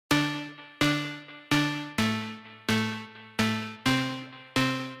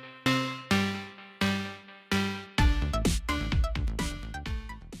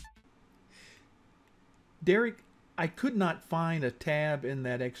Derek, I could not find a tab in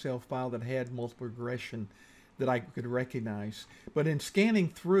that Excel file that had multiple regression that I could recognize. But in scanning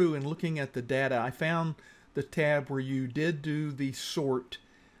through and looking at the data, I found the tab where you did do the sort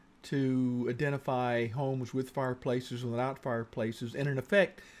to identify homes with fireplaces and without fireplaces. And in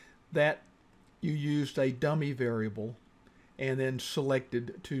effect, that you used a dummy variable and then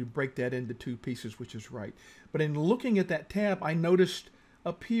selected to break that into two pieces, which is right. But in looking at that tab, I noticed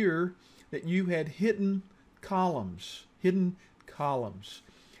up here that you had hidden columns.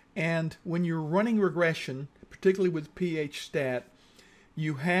 And when you're running regression, particularly with Ph.Stat,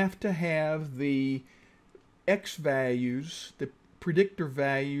 you have to have the X values, the predictor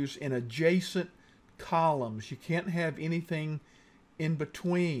values, in adjacent columns. You can't have anything in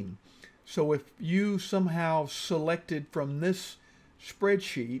between. So if you somehow selected from this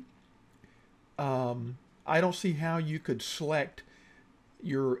spreadsheet, I don't see how you could select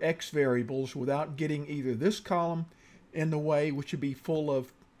your X variables without getting either this column in the way, which would be full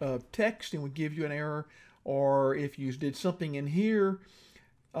of text and would give you an error, or if you did something in here,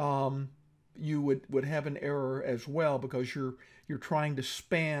 you would have an error as well, because you're trying to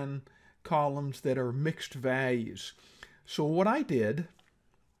span columns that are mixed values. So what I did,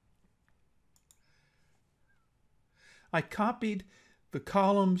 I copied the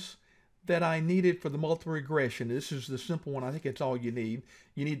columns that I needed for the multiple regression. This is the simple one. I think it's all you need.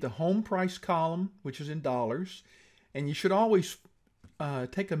 You need the home price column, which is in dollars, and you should always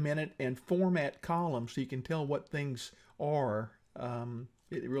take a minute and format columns so you can tell what things are.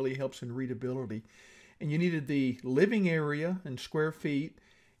 It really helps in readability. And you needed the living area in square feet,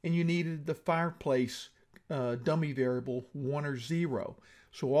 and you needed the fireplace dummy variable 1 or 0.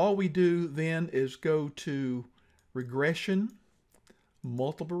 So all we do then is go to regression,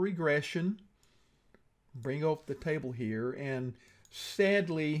 multiple regression, bring up the table here, and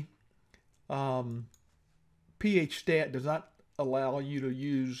sadly Ph.Stat does not allow you to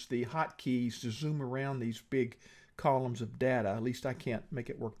use the hotkeys to zoom around these big columns of data. At least I can't make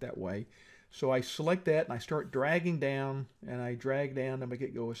it work that way. So I select that and I start dragging down, and I drag down to make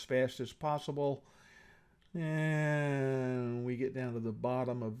it go as fast as possible. And we get down to the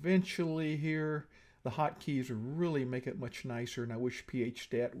bottom eventually here. The hotkeys really make it much nicer, and I wish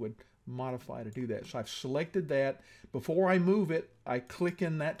Ph.Stat would modify to do that. So I've selected that. Before I move it, I click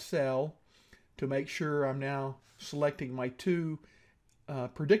in that cell to make sure I'm now selecting my two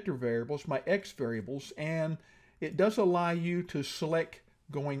predictor variables, my X variables, and it does allow you to select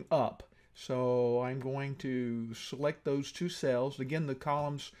going up. So I'm going to select those two cells. Again, the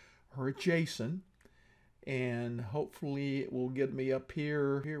columns are adjacent, and hopefully it will get me up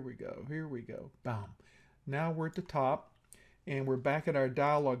here. Here we go. Boom. Now we're at the top, and we're back at our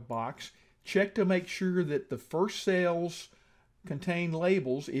dialog box. Check to make sure that the first cells contain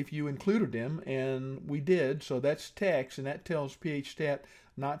labels if you included them, and we did. So that's text, and that tells Ph.Stat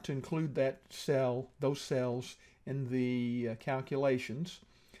not to include that cell, those cells, in the calculations.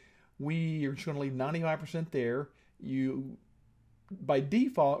 We are just going to leave 95% there. You by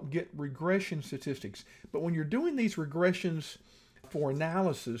default get regression statistics, but when you're doing these regressions for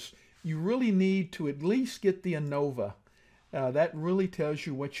analysis, you really need to at least get the ANOVA. That really tells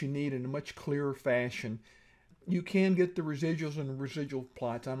you what you need in a much clearer fashion. You can get the residuals and residual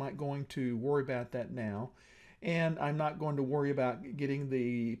plots. I'm not going to worry about that now, and I'm not going to worry about getting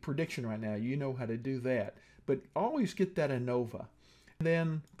the prediction right now. You know how to do that, but always get that ANOVA.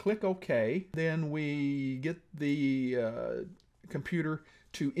 Then click OK. Then we get the computer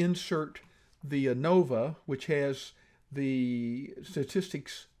to insert the ANOVA, which has the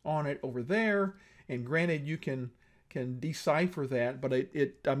statistics on it over there. And granted, you can decipher that, but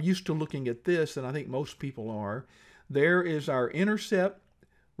I'm used to looking at this, and I think most people are. There is our intercept,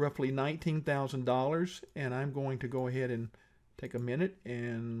 roughly $19,000, and I'm going to go ahead and take a minute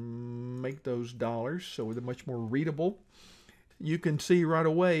and make those dollars so they're much more readable. You can see right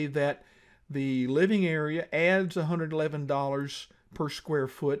away that the living area adds $111 per square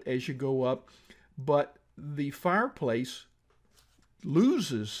foot as you go up, but the fireplace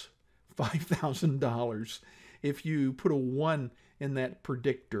loses $5,000 if you put a 1 in that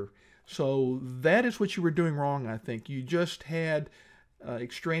predictor. So that is what you were doing wrong, I think. You just had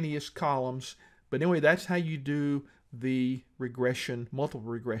extraneous columns. But anyway, that's how you do the regression, multiple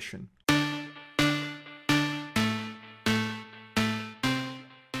regression.